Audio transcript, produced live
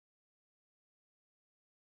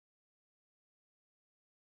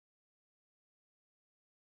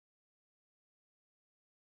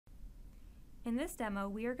In this demo,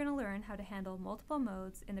 we are going to learn how to handle multiple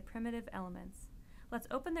modes in the primitive elements. Let's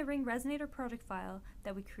open the Ring Resonator project file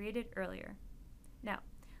that we created earlier. Now,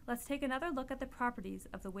 let's take another look at the properties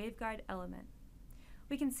of the waveguide element.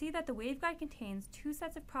 We can see that the waveguide contains two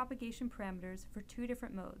sets of propagation parameters for two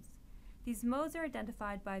different modes. These modes are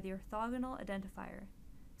identified by the orthogonal identifier.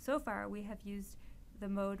 So far, we have used the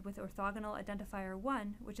mode with orthogonal identifier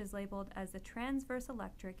 1, which is labeled as the transverse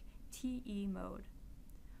electric TE mode.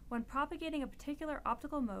 When propagating a particular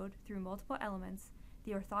optical mode through multiple elements,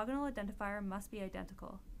 the orthogonal identifier must be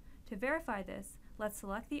identical. To verify this, let's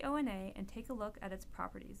select the ONA and take a look at its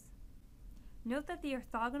properties. Note that the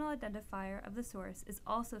orthogonal identifier of the source is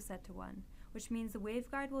also set to 1, which means the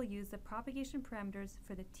waveguide will use the propagation parameters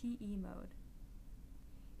for the TE mode.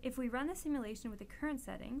 If we run the simulation with the current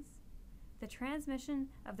settings, the transmission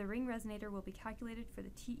of the ring resonator will be calculated for the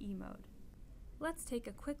TE mode. Let's take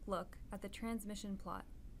a quick look at the transmission plot.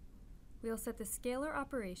 We'll set the scalar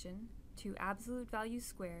operation to absolute value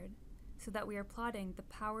squared so that we are plotting the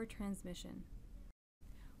power transmission.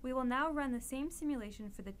 We will now run the same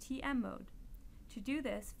simulation for the TM mode. To do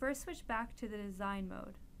this, first switch back to the design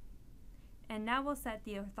mode. And now we'll set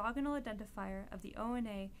the orthogonal identifier of the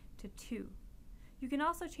ONA to 2. You can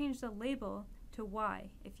also change the label to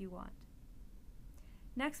Y if you want.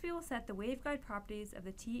 Next, we will set the waveguide properties of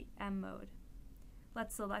the TM mode.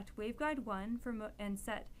 Let's select waveguide 1 and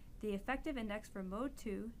set the effective index for mode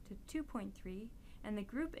 2 to 2.3 and the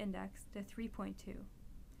group index to 3.2.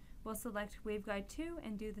 We'll select waveguide 2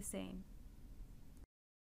 and do the same.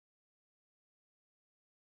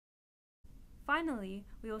 Finally,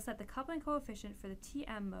 we will set the coupling coefficient for the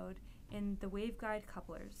TM mode in the waveguide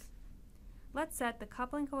couplers. Let's set the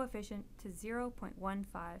coupling coefficient to 0.15.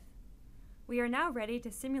 We are now ready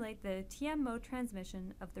to simulate the TM mode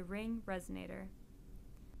transmission of the ring resonator.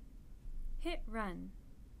 Hit Run.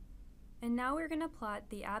 And now we're going to plot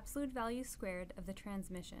the absolute value squared of the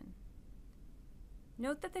transmission.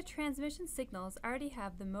 Note that the transmission signals already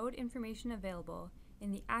have the mode information available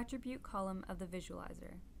in the attribute column of the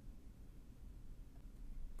visualizer.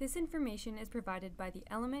 This information is provided by the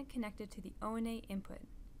element connected to the ONA input.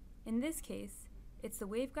 In this case, it's the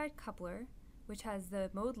waveguide coupler, which has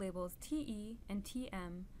the mode labels TE and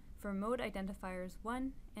TM for mode identifiers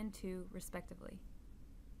 1 and 2 respectively.